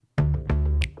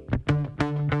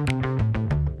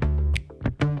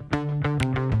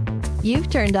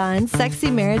You've turned on Sexy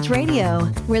Marriage Radio,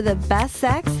 where the best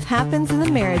sex happens in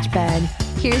the marriage bed.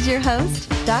 Here's your host,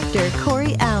 Dr.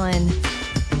 Corey Allen.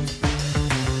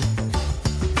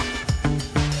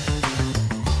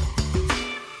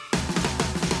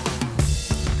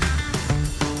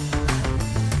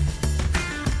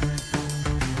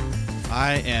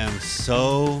 I am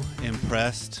so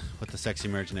impressed with the Sexy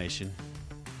Marriage Nation.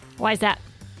 Why is that?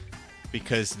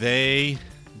 Because they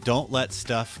don't let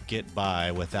stuff get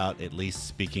by without at least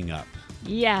speaking up.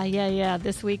 Yeah.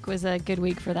 This week was a good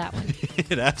week for that one.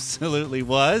 It absolutely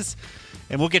was.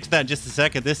 And we'll get to that in just a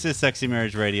second. This is Sexy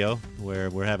Marriage Radio, where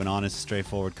we're having honest,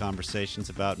 straightforward conversations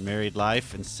about married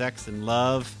life and sex and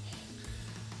love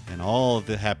and all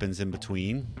that happens in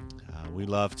between. We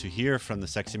love to hear from the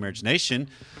Sexy Marriage Nation,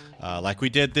 like we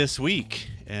did this week.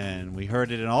 And we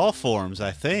heard it in all forms, I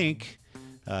think.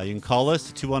 You can call us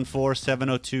at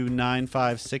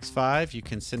 214-702-9565. You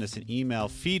can send us an email,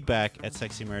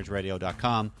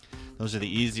 feedback@sexymarriageradio.com. Those are the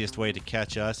easiest way to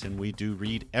catch us, and we do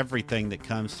read everything that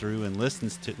comes through and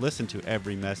listen to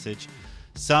every message.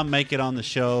 Some make it on the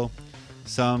show.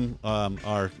 Some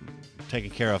are taken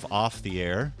care of off the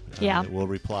air. We'll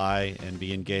reply and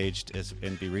be engaged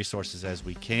and be resources as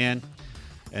we can.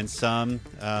 And some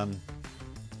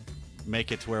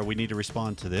make it to where we need to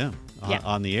respond to them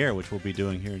on the air, which we'll be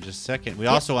doing here in just a second. We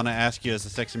also want to ask you, as the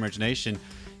Sexy Marriage Nation,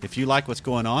 if you like what's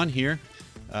going on here,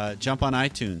 jump on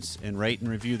iTunes and rate and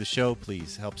review the show,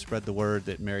 please. Help spread the word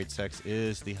that married sex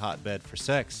is the hotbed for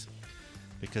sex,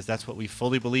 because that's what we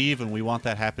fully believe, and we want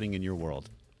that happening in your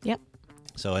world. Yep.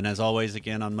 So, and as always,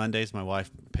 again, on Mondays, my wife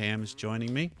Pam is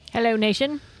joining me. Hello,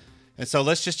 Nation. And so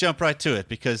let's just jump right to it,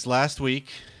 because last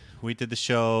week we did the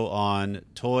show on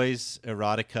toys,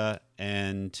 erotica,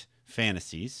 and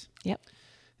fantasies. Yep.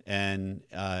 And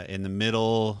in the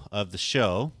middle of the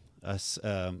show, a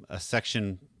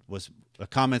section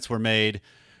comments were made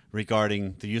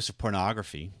regarding the use of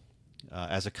pornography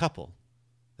as a couple.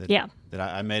 That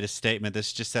I made a statement.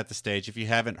 This just set the stage. If you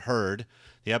haven't heard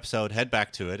the episode, head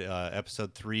back to it.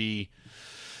 Episode 3.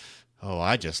 Oh,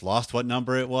 I just lost what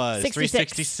number it was.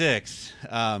 366.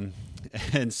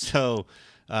 And so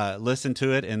listen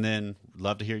to it, and then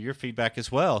love to hear your feedback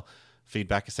as well.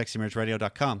 Feedback at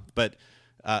sexymarriageradio.com. But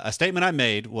a statement I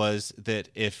made was that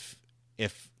if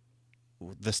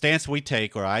the stance we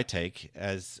take, or I take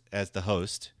as the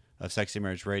host of Sexy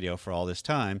Marriage Radio for all this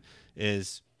time,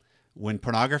 is when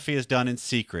pornography is done in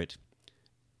secret,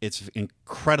 it's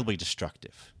incredibly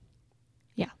destructive.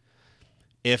 Yeah.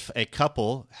 If a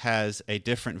couple has a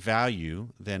different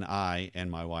value than I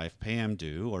and my wife Pam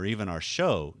do, or even our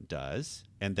show does,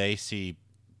 and they see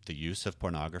the use of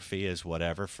pornography as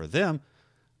whatever for them,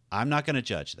 I'm not going to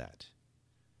judge that.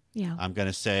 Yeah. I'm going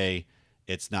to say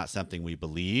it's not something we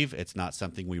believe, it's not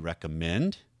something we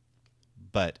recommend,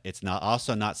 but it's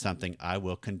also not something I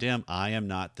will condemn. I am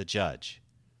not the judge.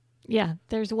 Yeah,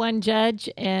 there's one judge,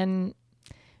 and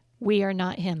we are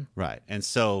not him. Right. And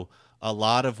so a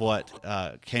lot of what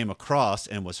came across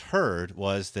and was heard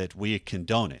was that we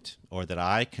condone it, or that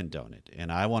I condone it.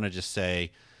 And I want to just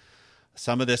say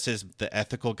some of this is the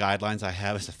ethical guidelines I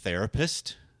have as a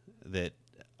therapist, that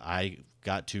I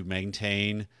got to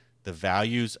maintain the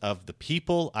values of the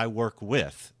people I work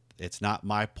with. It's not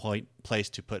my place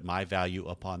to put my value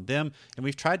upon them. And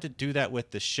we've tried to do that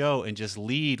with the show and just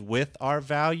lead with our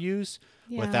values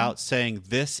without saying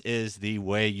this is the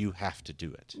way you have to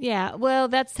do it. Yeah, well,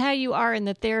 that's how you are in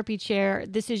the therapy chair.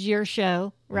 This is your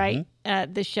show, right?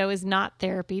 Mm-hmm. The show is not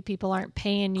therapy. People aren't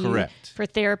paying you for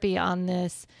therapy on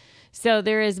this. So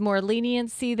there is more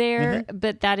leniency there,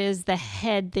 but that is the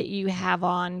head that you have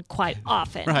on quite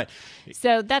often. Right.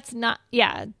 So that's not,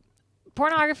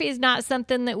 pornography is not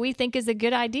something that we think is a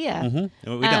good idea.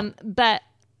 Mm-hmm. We don't. But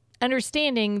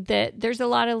understanding that there's a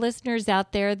lot of listeners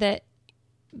out there that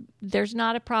there's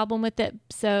not a problem with it.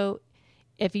 So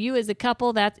if you as a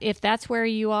couple, if that's where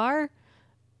you are,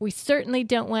 we certainly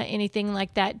don't want anything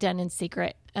like that done in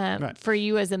secret. For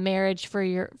you as a marriage, for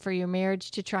your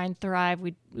marriage to try and thrive,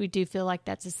 we do feel like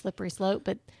that's a slippery slope,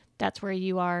 but that's where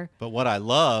you are. But what I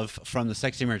love from the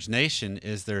Sexy Marriage Nation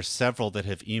is there's several that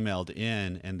have emailed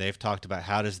in, and they've talked about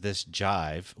how does this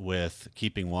jive with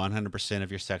keeping 100%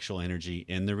 of your sexual energy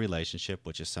in the relationship,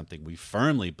 which is something we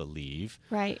firmly believe.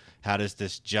 Right. How does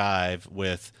this jive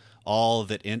with all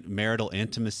that marital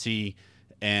intimacy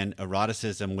and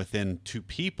eroticism within two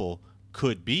people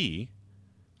could be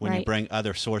when you bring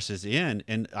other sources in?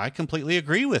 And I completely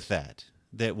agree with that.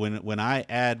 That when I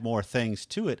add more things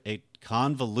to it, it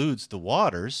convolutes the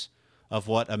waters of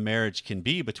what a marriage can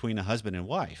be between a husband and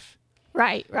wife.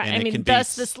 Right. And I mean,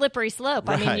 thus the slippery slope.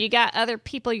 Right. I mean, you got other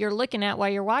people you're looking at while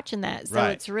you're watching that. So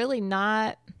it's really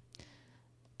not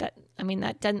I mean,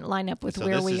 that doesn't line up with So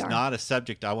where this we is are. not a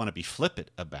subject I want to be flippant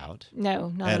about. No,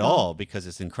 not at all, because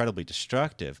it's incredibly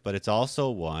destructive. But it's also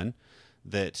one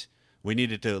that we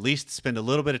needed to at least spend a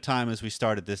little bit of time as we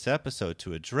started this episode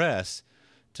to address,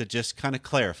 to just kind of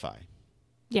clarify.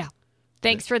 Yeah.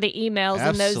 Thanks for the emails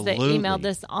and those that Absolutely. emailed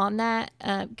us on that,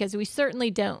 because we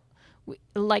certainly don't,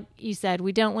 like you said,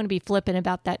 we don't want to be flippant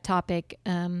about that topic.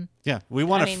 Yeah, we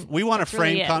want to I mean, we want to that's really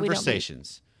frame it. We don't be-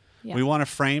 conversations. Yeah. We want to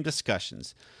frame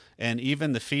discussions, and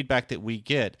even the feedback that we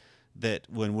get, that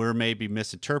when we're maybe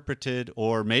misinterpreted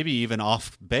or maybe even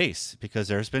off base, because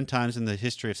there's been times in the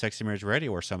history of Sexy Marriage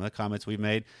Radio where some of the comments we've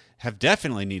made have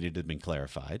definitely needed to be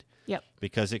clarified. Yep.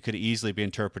 Because it could easily be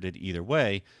interpreted either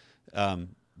way.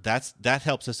 That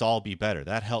helps us all be better.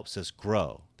 That helps us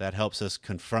grow. That helps us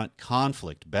confront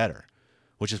conflict better,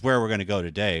 which is where we're going to go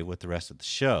today with the rest of the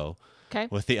show. Okay.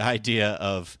 With the idea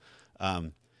of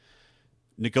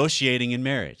negotiating in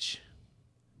marriage.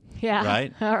 Yeah. Right?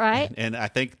 All right. And I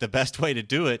think the best way to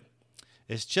do it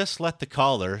is just let the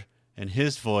caller and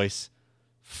his voice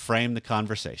frame the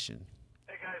conversation.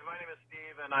 Hey guys, my name is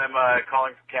Steve and I'm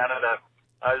calling from Canada.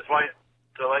 I just wanted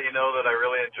to let you know that I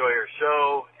really enjoy your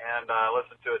show and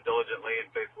listen to it diligently and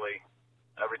faithfully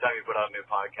every time you put out a new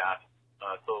podcast.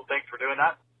 So thanks for doing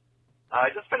that.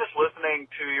 I just finished listening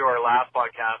to your last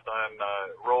podcast on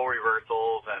role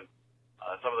reversals and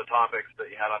some of the topics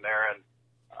that you had on there, and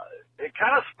it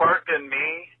kind of sparked in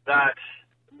me that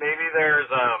maybe there's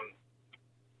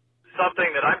something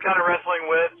that I'm kind of wrestling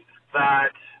with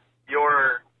that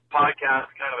your podcast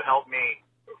kind of helped me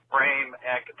frame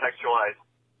and contextualize.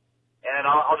 And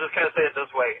I'll just kind of say it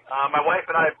this way. My wife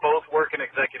and I both work in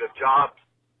executive jobs.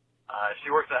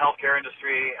 She works in the healthcare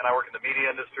industry, and I work in the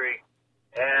media industry.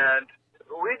 And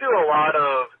we do a lot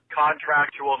of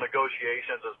contractual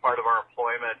negotiations as part of our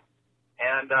employment.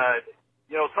 And,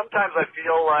 sometimes I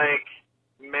feel like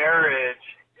marriage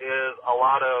is a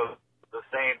lot of the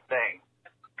same thing,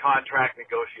 contract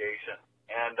negotiation.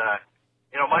 And,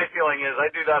 my feeling is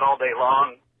I do that all day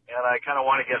long, and I kind of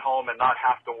want to get home and not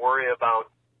have to worry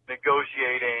about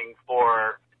negotiating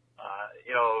for,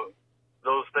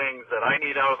 those things that I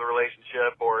need out of the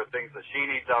relationship or things that she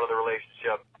needs out of the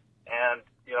relationship. And,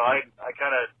 I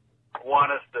kind of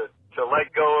want us to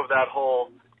let go of that whole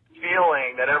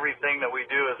feeling that everything that we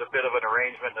do is a bit of an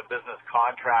arrangement, a business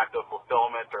contract of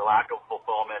fulfillment or lack of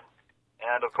fulfillment.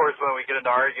 And, of course, when we get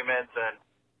into arguments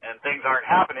and things aren't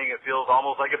happening, it feels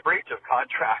almost like a breach of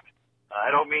contract. I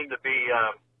don't mean to be,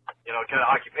 kind of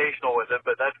occupational with it,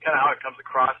 but that's kind of how it comes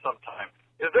across sometimes.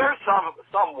 Is there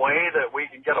some way that we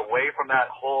can get away from that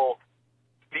whole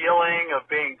feeling of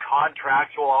being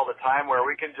contractual all the time, where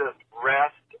we can just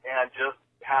rest and just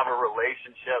have a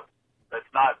relationship that's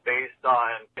not based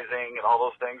on anything and all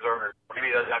those things, or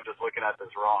maybe I'm just looking at this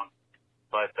wrong?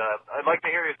 But I'd like to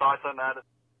hear your thoughts on that.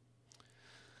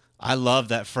 I love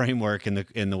that framework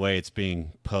in the way it's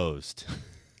being posed.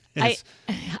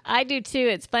 I do too.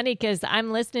 It's funny because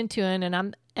I'm listening to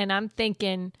him and I'm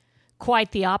thinking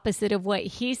quite the opposite of what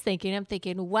he's thinking. I'm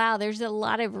thinking, wow, there's a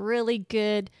lot of really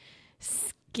good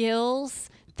skills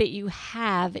that you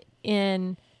have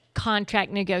in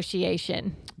contract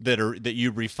negotiation that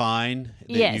you refine, that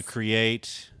Yes. you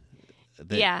create.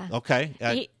 Yeah.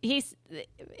 Okay.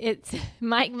 It's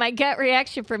my gut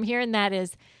reaction from hearing that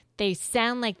is they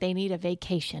sound like they need a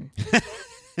vacation.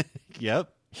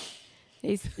 Yep.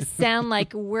 They sound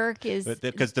like work is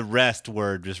Because the rest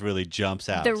word just really jumps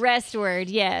out. the rest word.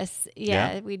 Yes.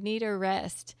 Yeah. Yeah. We need a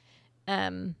rest.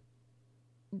 Anyway.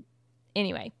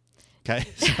 Okay.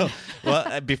 So,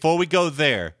 before we go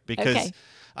there, because Okay.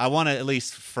 I want to at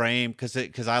least frame,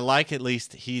 because I like at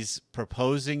least he's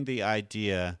proposing the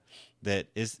idea that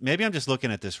is, maybe I'm just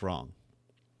looking at this wrong.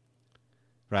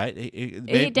 Right?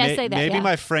 He does say that, Maybe yeah.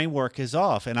 my framework is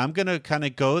off, and I'm going to kind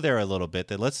of go there a little bit.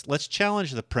 That let's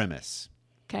challenge the premise.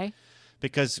 Okay.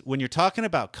 Because when you're talking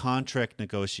about contract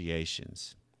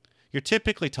negotiations, you're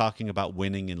typically talking about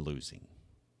winning and losing.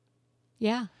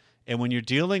 Yeah. And when you're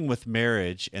dealing with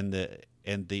marriage and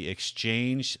the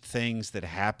exchange things that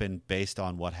happen based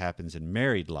on what happens in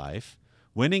married life,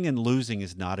 winning and losing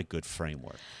is not a good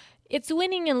framework. It's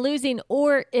winning and losing,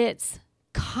 or it's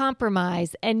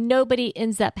compromise, and nobody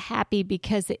ends up happy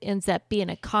because it ends up being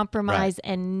a compromise,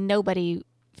 and nobody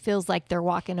feels like they're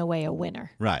walking away a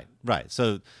winner. Right.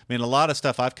 So, I mean, a lot of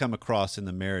stuff I've come across in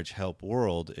the marriage help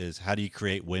world is how do you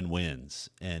create win-wins?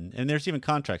 And there's even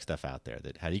contract stuff out there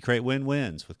that how do you create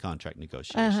win-wins with contract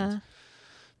negotiations?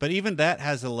 But even that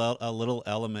has a little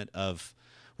element of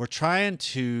we're trying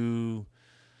to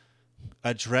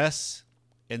address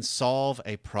and solve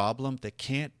a problem that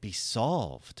can't be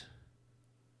solved.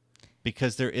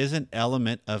 because there is an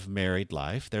element of married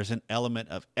life. There's an element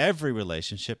of every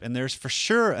relationship, and there's for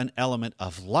sure an element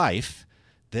of life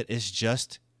that is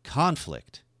just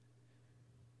conflict.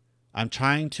 I'm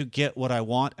trying to get what I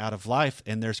want out of life,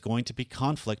 and there's going to be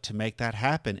conflict to make that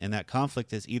happen. And that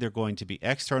conflict is either going to be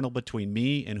external between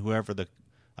me and whoever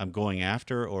I'm going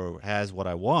after or has what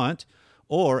I want,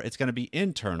 or it's going to be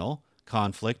internal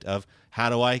conflict of how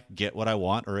do I get what I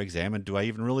want, or examine, do I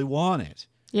even really want it?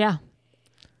 Yeah.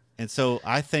 And so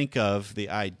I think of the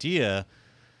idea,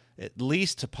 at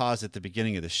least to pause at the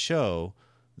beginning of the show,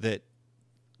 that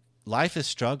life is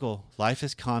struggle, life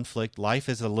is conflict, life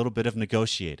is a little bit of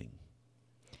negotiating.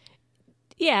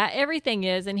 Yeah, everything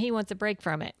is, and he wants a break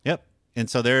from it. Yep. And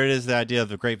so there it is, the idea of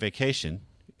the great vacation.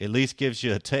 At least gives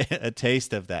you a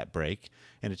taste of that break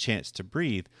and a chance to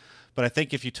breathe. But I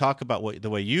think if you talk about the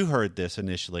way you heard this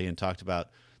initially and talked about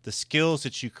the skills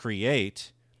that you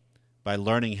create by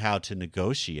learning how to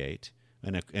negotiate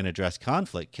and address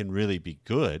conflict can really be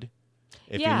good.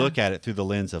 If you look at it through the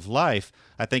lens of life,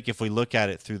 I think if we look at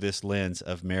it through this lens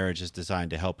of marriage is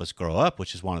designed to help us grow up,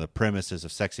 which is one of the premises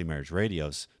of Sexy Marriage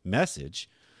Radio's message,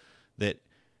 that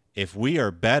if we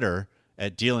are better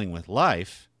at dealing with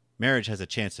life, marriage has a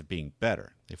chance of being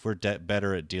better. If we're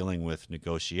better at dealing with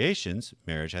negotiations,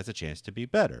 marriage has a chance to be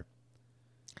better.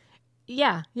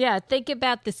 Yeah. Think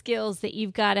about the skills that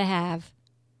you've got to have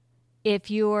if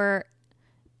you're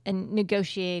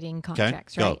negotiating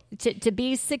contracts, okay, right? To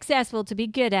be successful, to be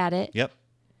good at it, yep,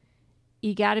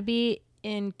 you got to be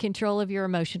in control of your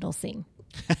emotional scene,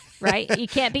 right? You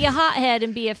can't be a hothead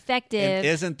and be effective. And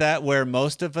isn't that where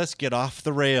most of us get off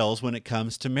the rails when it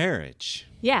comes to marriage?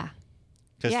 Yeah.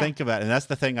 Because think about it, and that's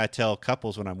the thing I tell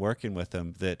couples when I'm working with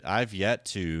them, that I've yet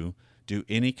to do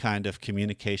any kind of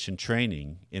communication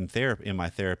training in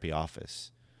my therapy office.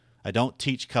 I don't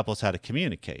teach couples how to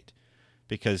communicate.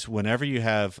 Because whenever you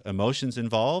have emotions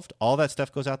involved, all that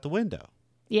stuff goes out the window.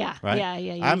 Yeah, right?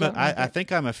 Yeah. I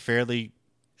think I'm a fairly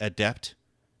adept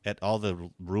at all the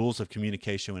rules of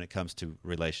communication when it comes to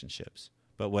relationships.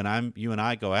 But when you and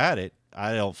I go at it,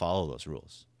 I don't follow those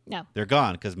rules. No. They're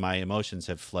gone because my emotions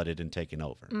have flooded and taken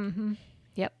over. Mm-hmm.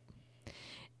 Yep.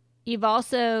 You've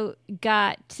also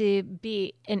got to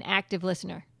be an active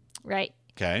listener, right?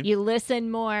 Okay. You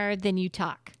listen more than you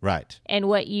talk. Right. And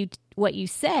what you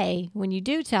say when you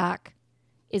do talk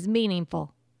is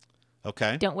meaningful.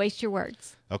 Okay. Don't waste your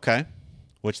words. Okay.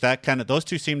 Which those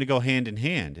two seem to go hand in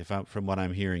hand from what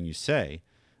I'm hearing you say.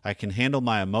 I can handle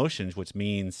my emotions, which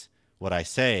means what I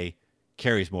say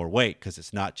carries more weight because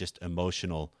it's not just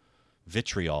emotional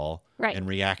vitriol and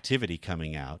reactivity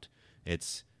coming out.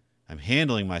 I'm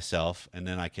handling myself, and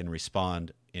then I can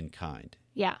respond in kind.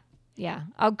 Yeah. Yeah.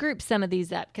 I'll group some of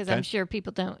these up because I'm sure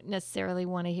people don't necessarily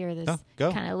want to hear this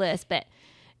kind of list. But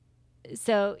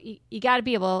so you got to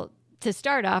be able to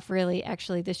start off really,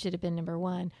 actually, this should have been number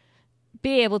one.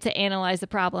 Be able to analyze the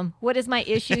problem. What is my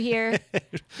issue here?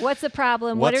 What's the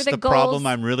problem? What are the goals? What's the problem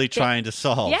I'm really trying to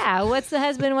solve? Yeah. What's the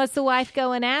husband? What's the wife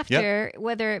going after?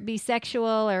 Whether it be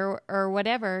sexual or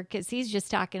whatever, because he's just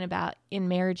talking about in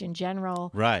marriage in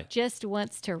general. Right. Just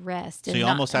wants to rest. So you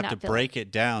almost have to break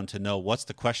it down to know what's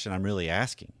the question I'm really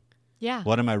asking. Yeah.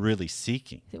 What am I really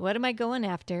seeking? What am I going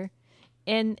after?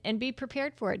 And be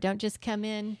prepared for it. Don't just come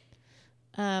in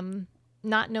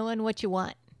not knowing what you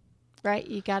want. Right?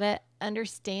 You got to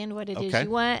understand what it is you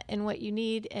want and what you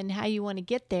need and how you want to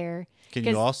get there. Can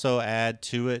you also add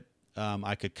to it,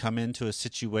 I could come into a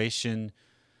situation,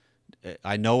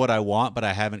 I know what I want, but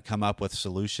I haven't come up with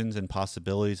solutions and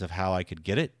possibilities of how I could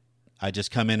get it. I just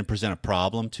come in and present a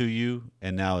problem to you,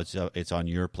 and now it's on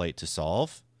your plate to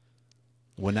solve.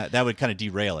 When that would kind of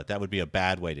derail it. That would be a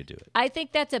bad way to do it. I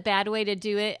think that's a bad way to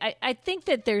do it. I think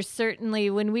that there's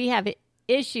certainly, when we have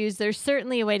issues, there's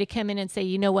certainly a way to come in and say,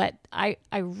 you know what, I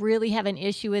really have an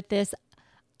issue with this.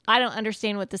 I don't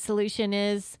understand what the solution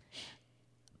is,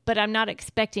 but I'm not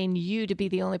expecting you to be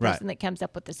the only person that comes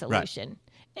up with the solution.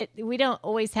 Right. We don't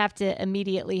always have to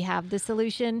immediately have the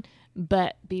solution,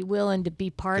 but be willing to be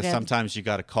part of. Sometimes you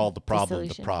got to call the problem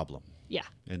the problem. Yeah.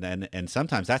 And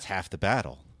sometimes that's half the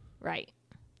battle. Right.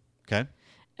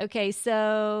 Okay,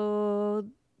 so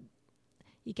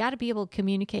you got to be able to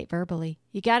communicate verbally.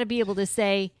 You got to be able to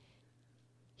say,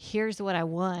 here's what I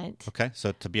want. Okay,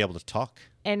 so to be able to talk.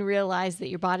 And realize that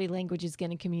your body language is going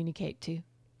to communicate too.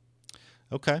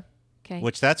 Okay.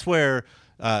 Which that's where,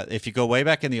 if you go way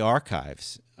back in the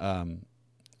archives, and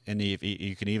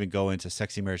you can even go into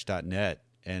sexymarriage.net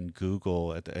and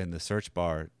Google in the search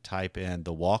bar, type in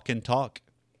the walk and talk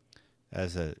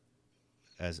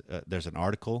there's an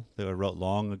article that I wrote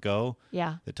long ago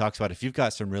that talks about if you've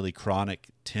got some really chronic,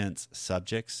 tense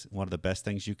subjects, one of the best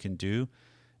things you can do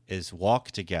is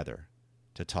walk together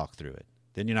to talk through it.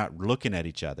 Then you're not looking at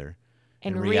each other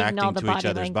and reading all reacting the to each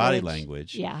other's body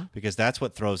language. language. Yeah. Because that's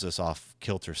what throws us off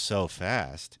kilter so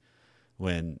fast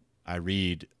when I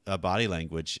read a body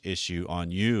language issue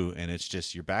on you and it's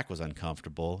just your back was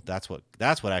uncomfortable. That's what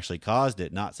actually caused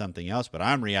it, not something else. But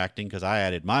I'm reacting because I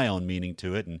added my own meaning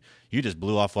to it and you just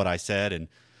blew off what I said. And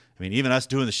I mean, even us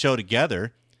doing the show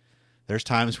together, there's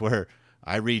times where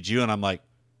I read you and I'm like,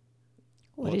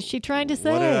 What is she trying to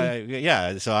say? what did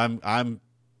yeah. So I'm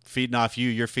feeding off you,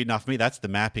 you're feeding off me. That's the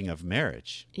mapping of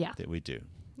marriage that we do.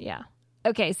 Yeah.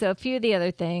 Okay, so a few of the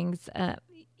other things.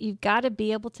 You've got to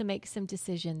be able to make some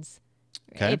decisions.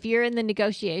 Okay. If you're in the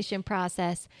negotiation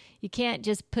process, you can't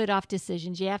just put off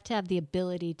decisions. You have to have the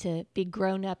ability to be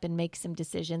grown up and make some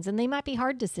decisions, and they might be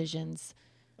hard decisions.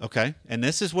 Okay. And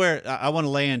this is where I want to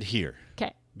land here.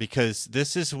 Okay. Because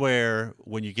this is where,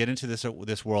 when you get into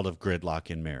this world of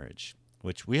gridlock in marriage,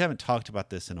 which we haven't talked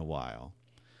about this in a while,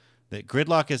 that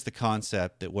gridlock is the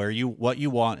concept that where what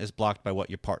you want is blocked by what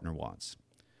your partner wants.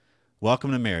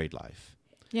 Welcome to married life.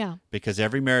 Yeah. Because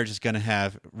every marriage is going to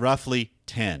have roughly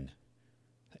 10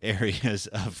 areas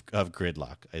of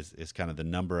gridlock is kind of the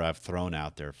number I've thrown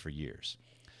out there for years.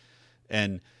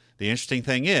 And the interesting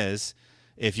thing is,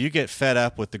 if you get fed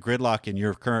up with the gridlock in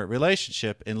your current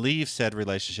relationship and leave said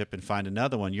relationship and find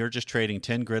another one, you're just trading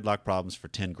 10 gridlock problems for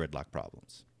 10 gridlock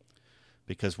problems.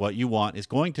 Because what you want is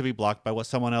going to be blocked by what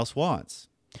someone else wants.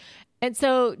 And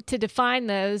so to define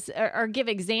those or give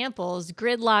examples,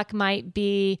 gridlock might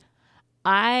be,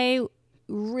 I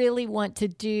really want to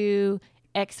do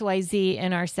XYZ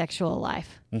in our sexual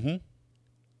life. Mm-hmm.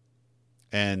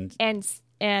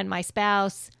 And my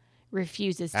spouse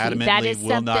refuses to. Adamantly That is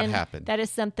will not happen. That is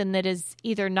something that is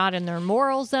either not in their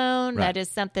moral zone. Right. That is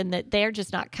something that they're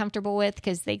just not comfortable with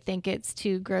because they think it's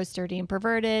too gross, dirty, and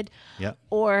perverted. Yep.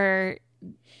 Or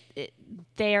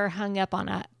they're hung up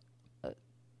on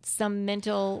some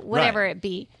mental, whatever it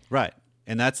be. Right.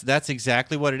 And that's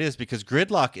exactly what it is, because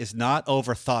gridlock is not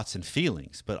over thoughts and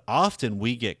feelings, but often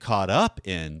we get caught up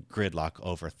in gridlock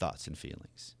over thoughts and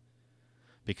feelings.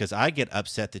 Because I get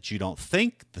upset that you don't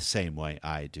think the same way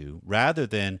I do, rather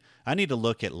than I need to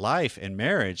look at life and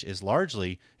marriage is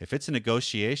largely, if it's a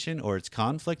negotiation or it's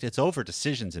conflict, it's over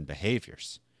decisions and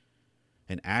behaviors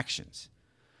and actions.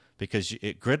 Because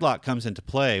gridlock comes into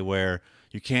play where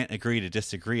you can't agree to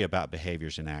disagree about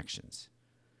behaviors and actions.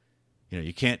 You know,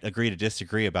 you can't agree to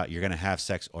disagree about you're going to have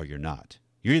sex or you're not.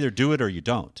 You either do it or you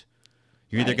don't.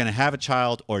 You're either going to have a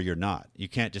child or you're not. You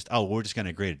can't just, we're just going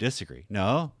to agree to disagree.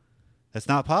 No, that's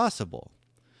not possible.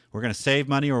 We're going to save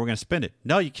money or we're going to spend it.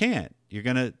 No, you can't. You're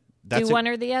going to do one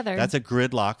or the other. That's a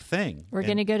gridlock thing. We're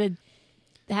going to go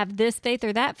to have this faith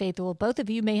or that faith. Well, both of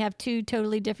you may have two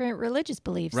totally different religious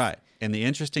beliefs. Right. And the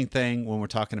interesting thing when we're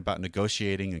talking about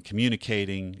negotiating and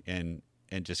communicating and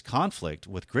just conflict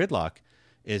with gridlock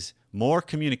is more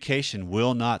communication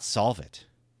will not solve it,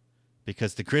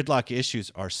 because the gridlock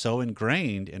issues are so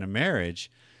ingrained in a marriage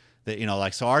that,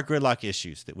 so our gridlock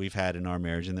issues that we've had in our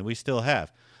marriage and that we still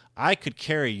have, I could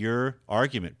carry your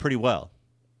argument pretty well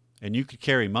and you could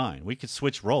carry mine. We could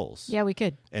switch roles. Yeah, we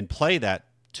could. And play that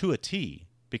to a T,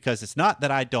 because it's not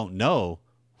that I don't know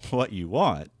what you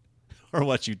want or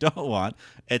what you don't want.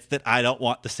 It's that I don't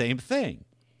want the same thing.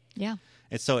 Yeah.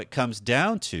 And so it comes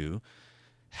down to,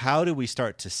 how do we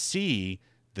start to see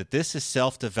that this is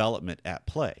self-development at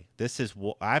play? This is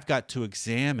what I've got to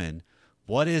examine.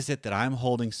 What is it that I'm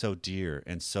holding so dear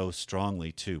and so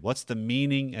strongly to? What's the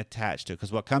meaning attached to it?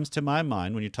 Because what comes to my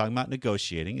mind when you're talking about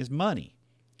negotiating is money.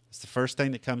 It's the first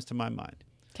thing that comes to my mind.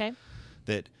 Okay.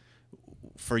 That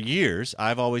for years,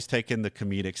 I've always taken the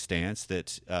comedic stance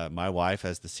that my wife,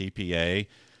 as the CPA,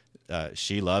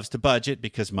 she loves to budget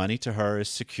because money to her is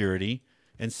security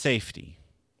and safety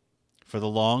for the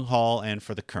long haul and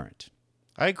for the current.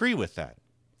 I agree with that.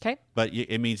 Okay. But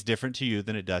it means different to you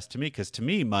than it does to me, because to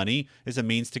me, money is a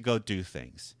means to go do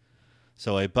things.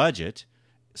 So a budget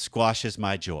squashes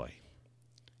my joy.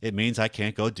 It means I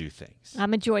can't go do things.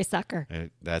 I'm a joy sucker.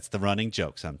 That's the running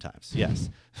joke sometimes, yes.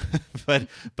 But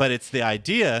it's the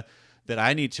idea that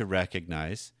I need to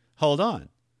recognize, hold on,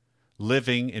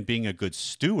 living and being a good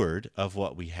steward of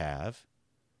what we have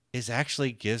is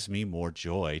actually gives me more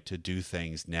joy to do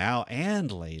things now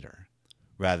and later,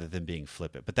 rather than being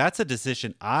flippant. But that's a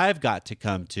decision I've got to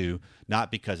come to,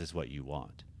 not because it's what you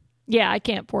want. Yeah, I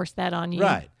can't force that on you.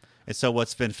 Right. And so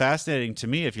what's been fascinating to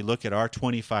me, if you look at our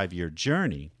 25-year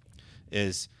journey,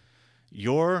 is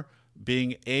you're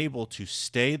being able to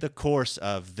stay the course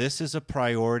of, this is a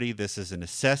priority, this is a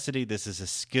necessity, this is a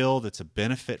skill that's a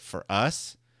benefit for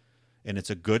us, and it's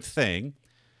a good thing,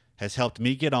 has helped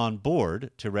me get on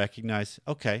board to recognize,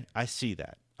 okay, I see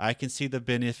that. I can see the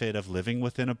benefit of living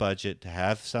within a budget to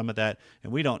have some of that.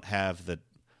 And we don't have the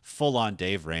full-on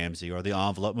Dave Ramsey or the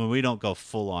envelope. I mean, we don't go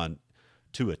full-on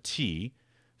to a T.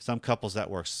 Some couples that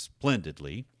works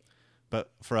splendidly.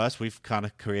 But for us, we've kind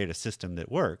of created a system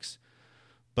that works.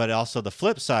 But also the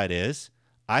flip side is,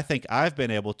 I think I've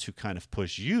been able to kind of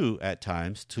push you at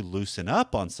times to loosen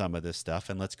up on some of this stuff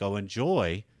and let's go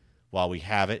enjoy while we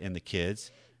have it in the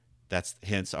kids. That's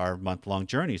hence our month-long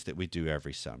journeys that we do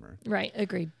every summer. Right.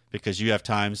 Agreed. Because you have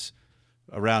times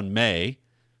around May,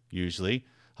 usually,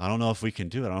 I don't know if we can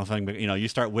do it. I don't know if I can, you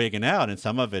start wigging out, and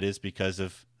some of it is because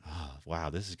of, oh, wow,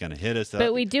 this is going to hit us.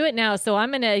 But we do it now, so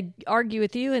I'm going to argue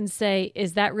with you and say,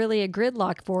 is that really a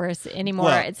gridlock for us anymore?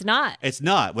 Well, it's not. It's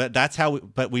not. Well, that's how.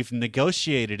 But we've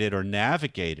negotiated it or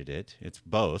navigated it. It's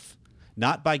both.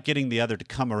 Not by getting the other to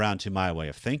come around to my way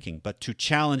of thinking, but to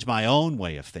challenge my own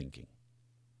way of thinking.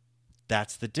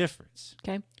 That's the difference.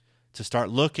 Okay. To start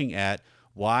looking at,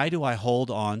 why do I hold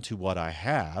on to what I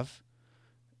have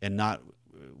and not,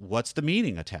 what's the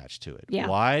meaning attached to it? Yeah.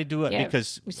 Why do it? Yeah,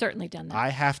 Because we've certainly done that. I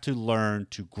have to learn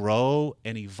to grow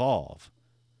and evolve.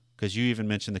 Because you even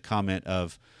mentioned the comment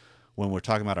of, when we're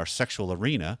talking about our sexual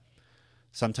arena,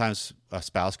 sometimes a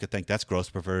spouse could think that's gross,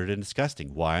 perverted, and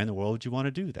disgusting. Why in the world would you want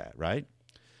to do that, right?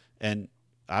 And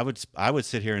I would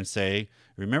sit here and say,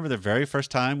 remember the very first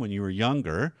time when you were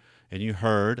younger and you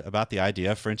heard about the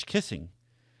idea of French kissing?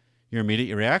 Your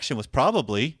immediate reaction was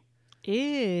probably,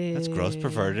 ew, that's gross,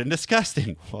 perverted, and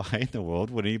disgusting. Why in the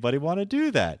world would anybody want to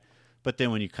do that? But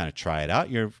then when you kind of try it out,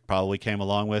 you probably came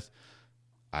along with,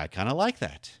 I kind of like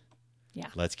that. Yeah.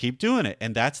 Let's keep doing it.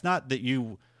 And that's not that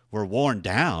you were worn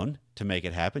down to make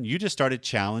it happen. You just started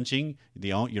challenging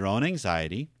your own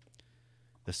anxiety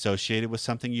associated with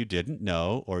something you didn't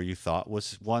know or you thought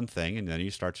was one thing, and then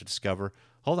you start to discover,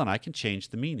 hold on, I can change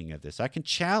the meaning of this. I can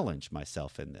challenge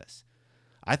myself in this.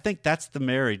 I think that's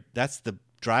the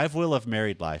drive wheel of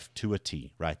married life to a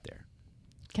T right there.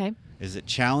 Okay. Is it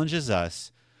challenges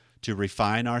us to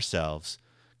refine ourselves,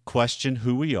 question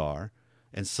who we are,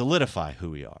 and solidify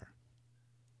who we are.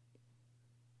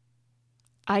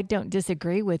 I don't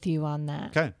disagree with you on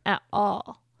that at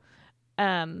all.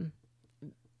 I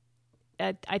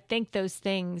think those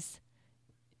things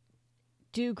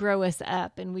do grow us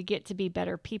up, and we get to be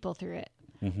better people through it.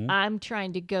 Mm-hmm. I'm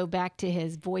trying to go back to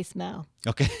his voicemail.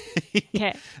 Okay.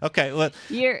 Okay. Well,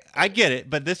 I get it,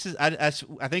 but this is I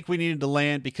think we needed to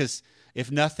land, because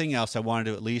if nothing else, I wanted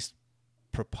to at least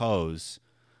propose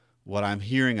what I'm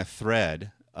hearing, a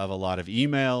thread of a lot of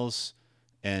emails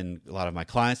and a lot of my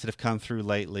clients that have come through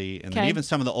lately, and then even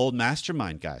some of the old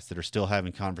mastermind guys that are still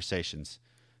having conversations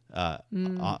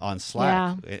on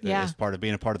Slack. As part of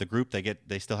being a part of the group,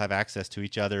 they still have access to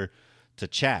each other to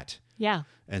chat. Yeah.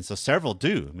 And so several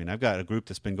do. I mean, I've got a group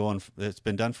that's been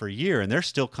done for a year, and they're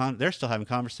still having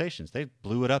conversations. They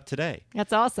blew it up today.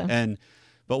 That's awesome.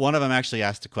 But one of them actually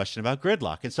asked a question about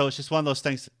gridlock. And so it's just one of those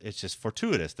things. It's just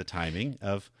fortuitous, the timing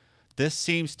of this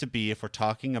seems to be, if we're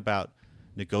talking about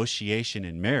negotiation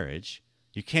in marriage,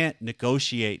 you can't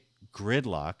negotiate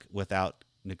gridlock without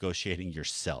negotiating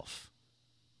yourself.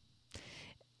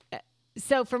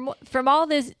 So from all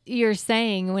this you're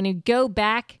saying, when you go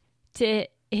back to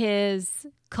his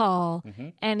call, mm-hmm.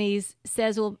 and he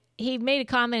says, well, he made a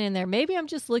comment in there, maybe I'm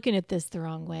just looking at this the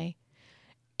wrong way.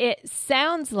 It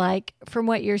sounds like, from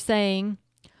what you're saying,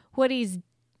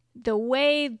 the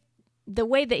way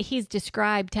that he's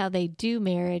described how they do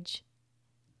marriage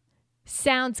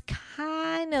sounds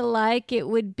kind of like it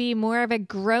would be more of a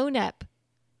grown-up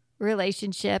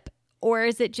relationship. Or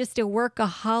is it just a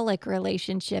workaholic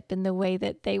relationship in the way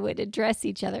that they would address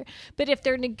each other? But if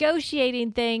they're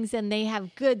negotiating things and they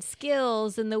have good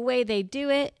skills in the way they do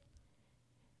it,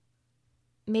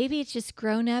 maybe it's just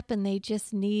grown up and they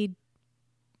just need.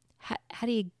 How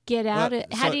do you get out of?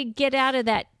 How do you get out of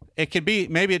that? It could be,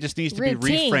 maybe it just needs to routine.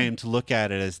 Be reframed to look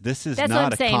at it as this is That's not what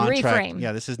I'm a saying, contract. reframe.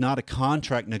 Yeah, this is not a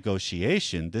contract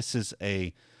negotiation. This is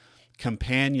a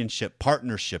companionship,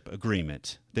 partnership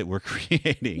agreement that we're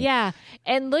creating. Yeah,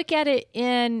 and look at it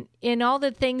in all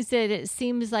the things that it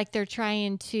seems like they're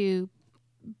trying to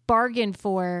bargain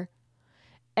for.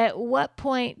 At what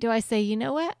point do I say, you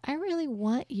know what? I really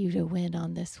want you to win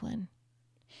on this one.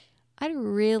 I'd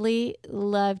really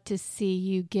love to see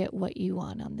you get what you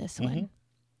want on this mm-hmm. one.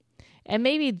 And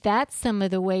maybe that's some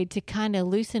of the way to kind of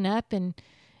loosen up and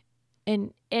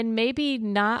maybe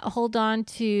not hold on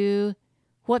to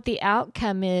what the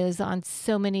outcome is on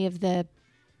so many of the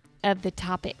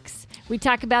topics. We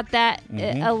talk about that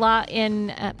mm-hmm. a lot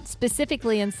in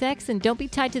specifically in sex, and don't be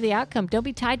tied to the outcome. Don't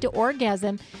be tied to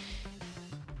orgasm.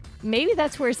 Maybe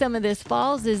that's where some of this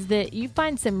falls, is that you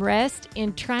find some rest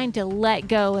in trying to let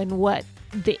go and what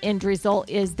the end result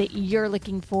is that you're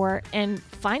looking for, and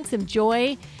find some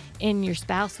joy in your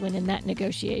spouse when in that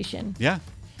negotiation. Yeah.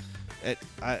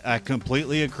 I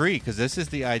completely agree, because this is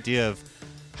the idea of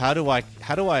how do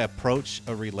I approach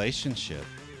a relationship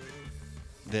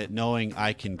that knowing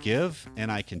I can give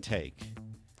and I can take.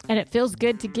 And it feels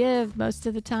good to give most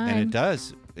of the time. And it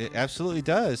does. It absolutely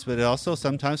does. But it also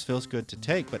sometimes feels good to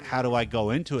take. But how do I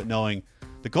go into it knowing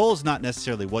the goal is not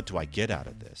necessarily what do I get out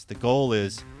of this? The goal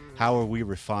is how are we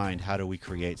refined? How do we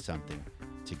create something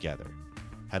together?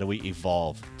 How do we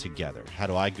evolve together? How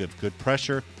do I give good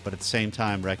pressure, but at the same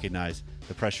time recognize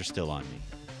the pressure's still on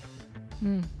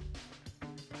me?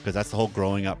 Because that's the whole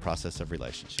growing up process of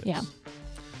relationships. Yeah.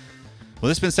 Well,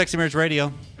 this has been Sexy Marriage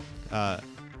Radio.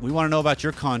 We want to know about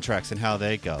your contracts and how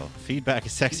they go. Feedback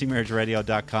at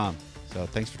sexymarriageradio.com. So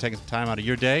thanks for taking some time out of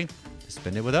your day to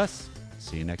spend it with us.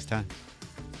 See you next time.